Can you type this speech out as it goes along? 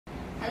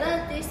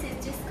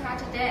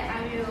Jessica. Today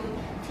I will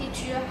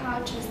teach you how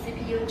to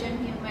CPU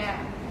jumping wire.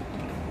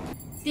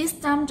 This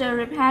time the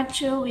repair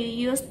tool will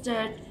use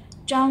the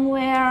jump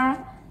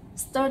wire,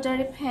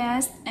 soldering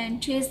paste,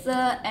 and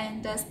tweezer,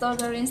 and the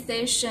soldering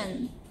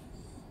station.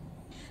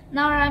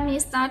 Now let me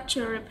start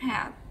to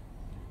repair.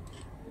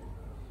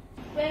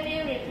 When we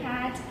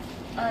repair,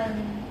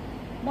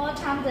 more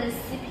time the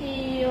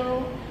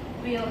CPU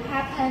will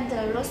happen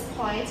the loose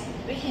point.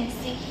 We can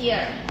see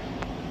here.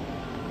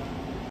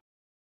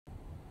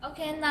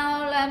 Okay,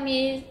 now let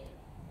me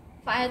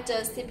find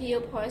the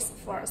CPU ports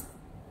first.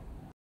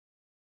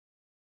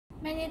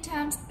 Many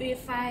times we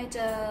find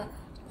the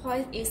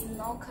point is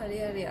not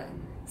clear,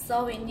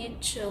 so we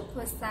need to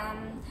put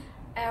some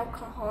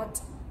alcohol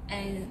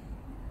and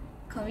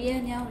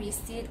conveniently we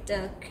see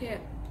the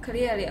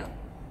clearly.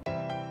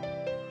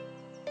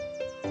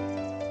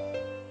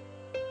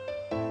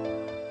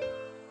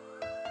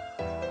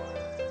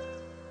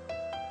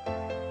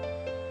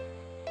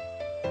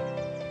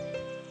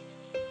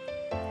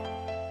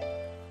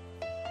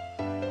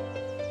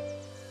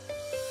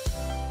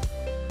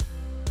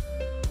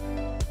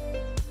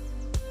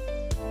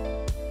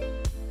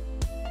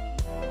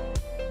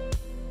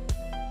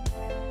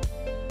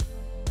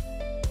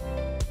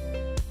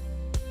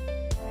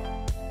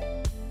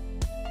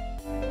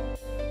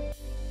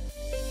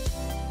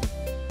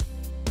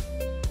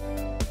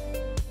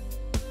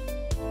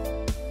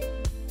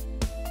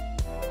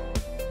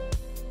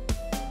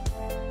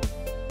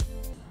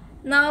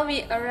 Now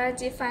we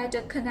already find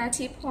the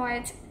connecting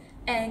point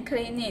and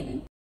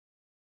cleaning.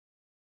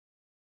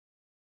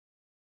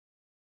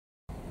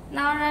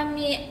 Now let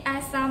me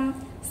add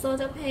some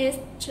solder paste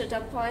to the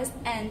points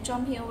and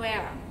jumping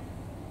wire.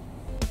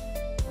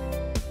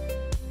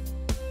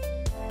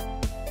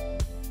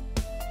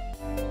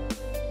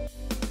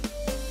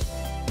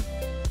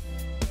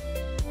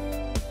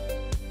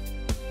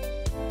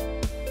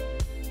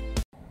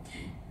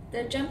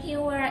 The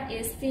jumping wire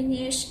is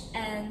finished,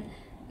 and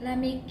let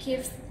me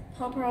keep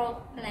proper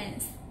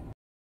length.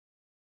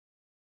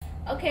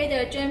 Okay,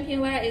 the jumping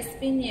wire is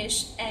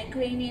finished and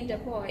cleaning the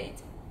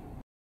point.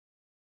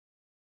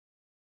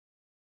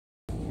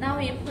 Now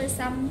we put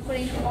some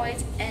green oil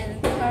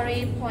and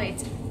curry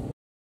point.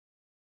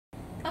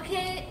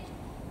 Okay,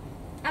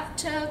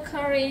 after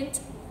currying,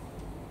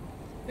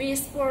 we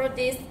swirl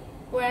these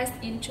wires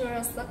into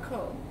a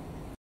circle.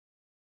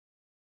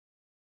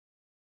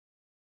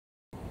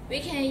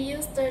 We can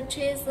use the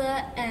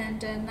tweezer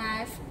and the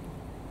knife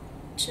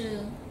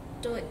to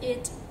do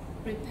it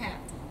repair.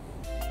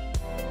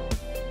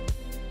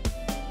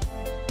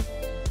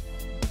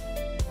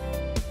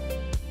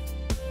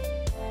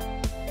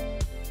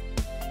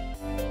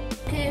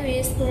 Okay,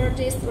 we swirl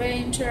this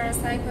way until the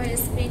cycle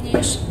is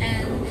finished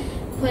and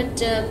put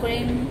the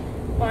green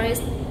oil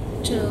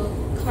to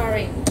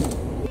curry.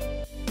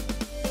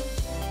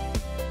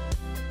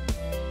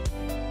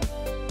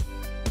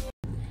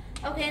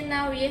 Okay,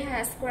 now we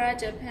have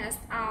scratched the paste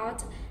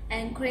out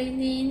and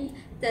cleaning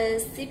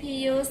the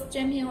CPU's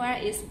jumping wire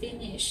is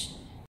finished.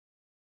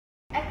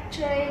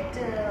 Actually,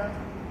 the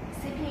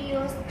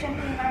CPU's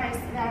jumping wire is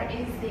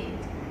very easy.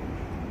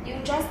 You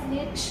just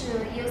need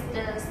to use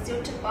the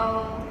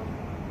suitable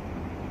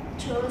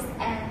tools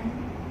and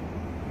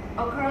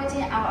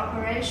according our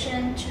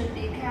operation to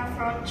be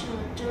careful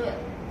to do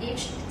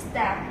each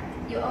step.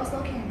 You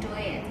also can do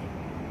it.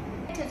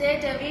 Today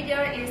the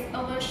video is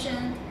over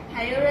soon.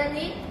 Have you learned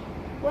it?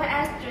 What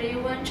else do you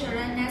want to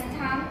learn next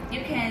time?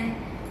 You can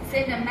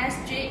send a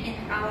message in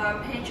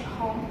our page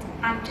home.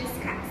 I'm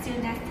Jessica. See you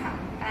next time.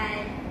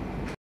 Bye.